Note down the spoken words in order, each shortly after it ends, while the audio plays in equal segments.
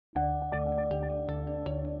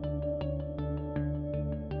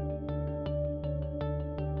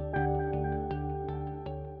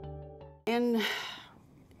In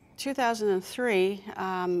 2003,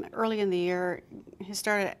 early in the year,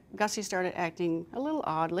 Gussie started acting a little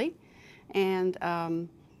oddly, and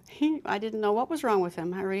I didn't know what was wrong with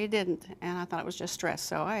him. I really didn't, and I thought it was just stress.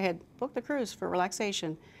 So I had booked the cruise for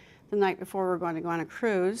relaxation. The night before we were going to go on a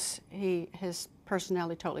cruise, his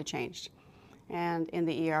personality totally changed, and in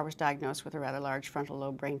the ER I was diagnosed with a rather large frontal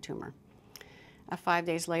lobe brain tumor. 5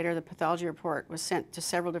 days later, the pathology report was sent to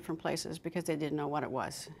several different places because they didn't know what it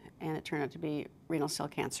was, and it turned out to be renal cell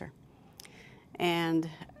cancer. And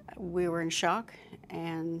we were in shock,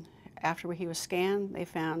 and after he was scanned, they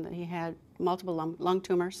found that he had multiple lung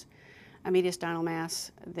tumors, a mediastinal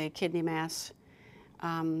mass, the kidney mass,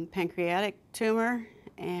 pancreatic tumor,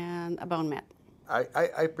 and a bone met.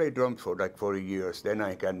 I played drums for like 40 years. Then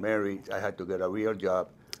I got married. I had to get a real job.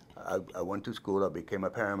 I went to school. I became a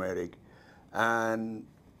paramedic. And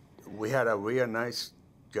we had a real nice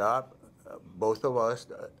job, both of us.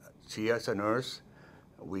 She as a nurse.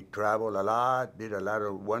 We traveled a lot, did a lot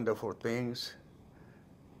of wonderful things.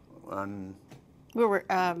 And we were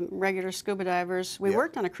regular scuba divers. We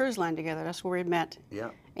worked on a cruise line together. That's where we met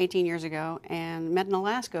 18 years ago, and met in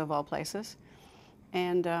Alaska, of all places.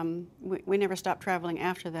 And we never stopped traveling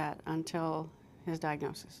after that until his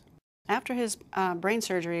diagnosis. After his brain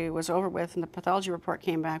surgery was over with and the pathology report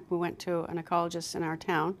came back, we went to an oncologist in our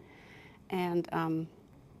town, and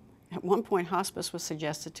at one point hospice was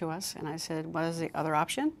suggested to us, and I said, what is the other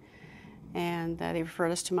option? And they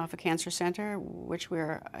referred us to Moffitt Cancer Center, which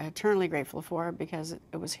we're eternally grateful for, because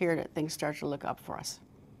it was here that things started to look up for us.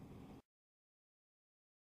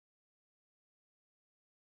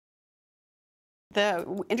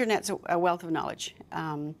 The Internet's a wealth of knowledge,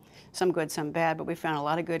 some good, some bad, but we found a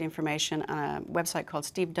lot of good information on a website called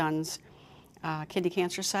Steve Dunn's kidney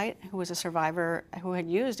cancer site, who was a survivor who had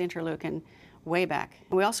used interleukin way back.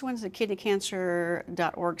 We also went to the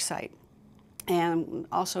kidneycancer.org site, and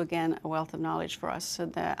also, again, a wealth of knowledge for us. So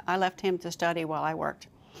that I left him to study while I worked.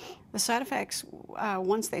 The side effects,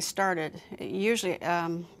 once they started, usually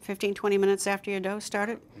 15, 20 minutes after your dose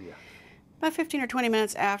started, about 15 or 20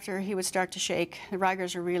 minutes after, he would start to shake. The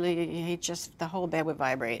rigors are really, the whole bed would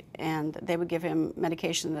vibrate, and they would give him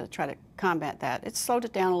medication to try to combat that. It slowed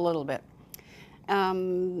it down a little bit.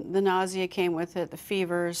 The nausea came with it, the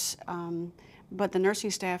fevers, but the nursing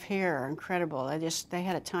staff here are incredible. They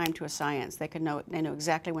had a time to a science. They knew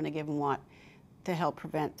exactly when to give him what to help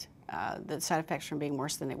prevent the side effects from being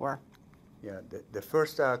worse than they were. Yeah, the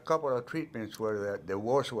first couple of treatments were the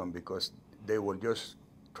worst one, because they were just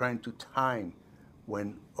trying to time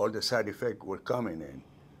when all the side effects were coming in.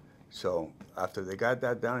 So after they got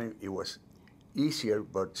that done, it was easier,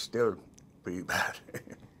 but still pretty bad.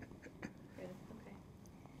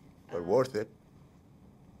 But worth it.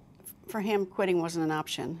 For him, quitting wasn't an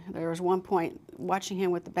option. There was one point, watching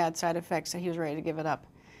him with the bad side effects, that he was ready to give it up.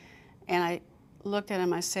 And I looked at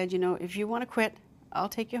him, I said, you know, if you want to quit, I'll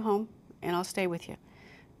take you home and I'll stay with you.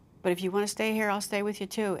 But if you want to stay here, I'll stay with you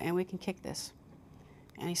too, and we can kick this.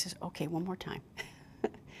 And he says, okay, one more time.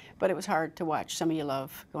 But it was hard to watch somebody you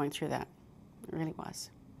love going through that. It really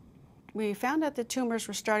was. We found out the tumors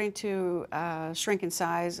were starting to shrink in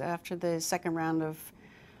size after the second round of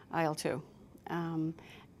IL-2.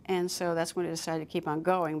 And so that's when we decided to keep on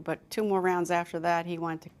going. But 2 more rounds after that, he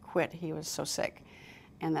wanted to quit. He was so sick.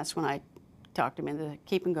 And that's when I talked him into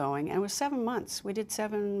keeping going. And it was 7 months. We did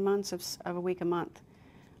 7 months of a week a month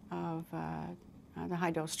of the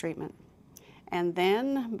high-dose treatment. And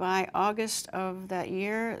then by August of that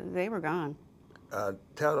year, they were gone.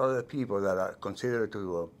 Tell other people that are considered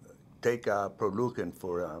to take Proleukin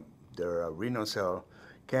for their renal cell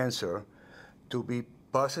cancer to be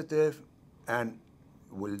positive, and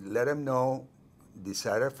we'll let them know the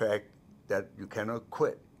side effect that you cannot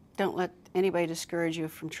quit. Don't let anybody discourage you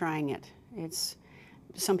from trying it.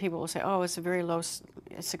 Some people will say, oh, it's a very low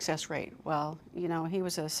success rate. Well, you know, he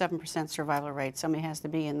was a 7% survival rate. Somebody has to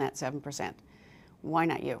be in that 7%. Why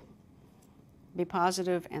not you? Be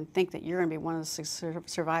positive and think that you're going to be one of the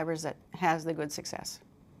survivors that has the good success.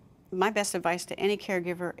 My best advice to any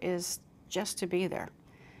caregiver is just to be there.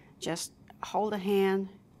 Just hold a hand,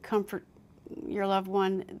 comfort your loved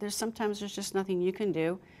one. Sometimes there's just nothing you can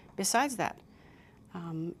do besides that.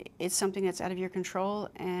 It's something that's out of your control,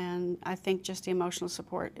 and I think just the emotional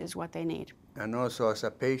support is what they need. And also, as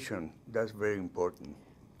a patient, that's very important,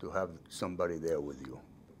 to have somebody there with you.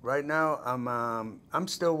 Right now, I'm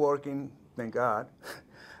still working, thank God,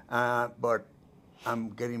 but I'm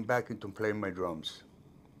getting back into playing my drums,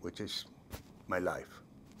 which is my life.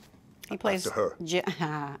 He plays after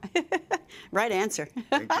her. Right answer.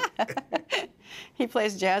 He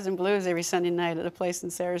plays jazz and blues every Sunday night at a place in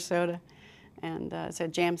Sarasota, And it's a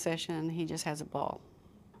jam session, and he just has a ball.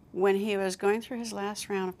 When he was going through his last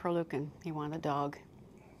round of Proleukin, he wanted a dog.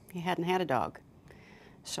 He hadn't had a dog,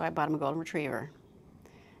 so I bought him a golden retriever.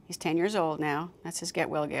 He's 10 years old now. That's his get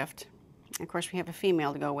well gift. And of course, we have a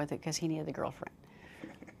female to go with it because he needed a girlfriend.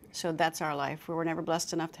 So that's our life. We were never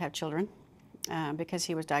blessed enough to have children because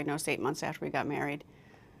he was diagnosed 8 months after we got married.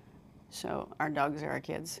 So our dogs are our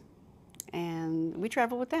kids. And we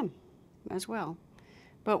travel with them as well.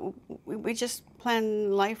 But we just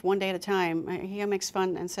plan life one day at a time. He makes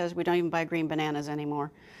fun and says we don't even buy green bananas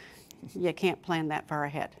anymore. You can't plan that far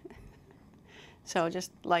ahead. So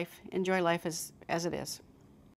just life, enjoy life as it is.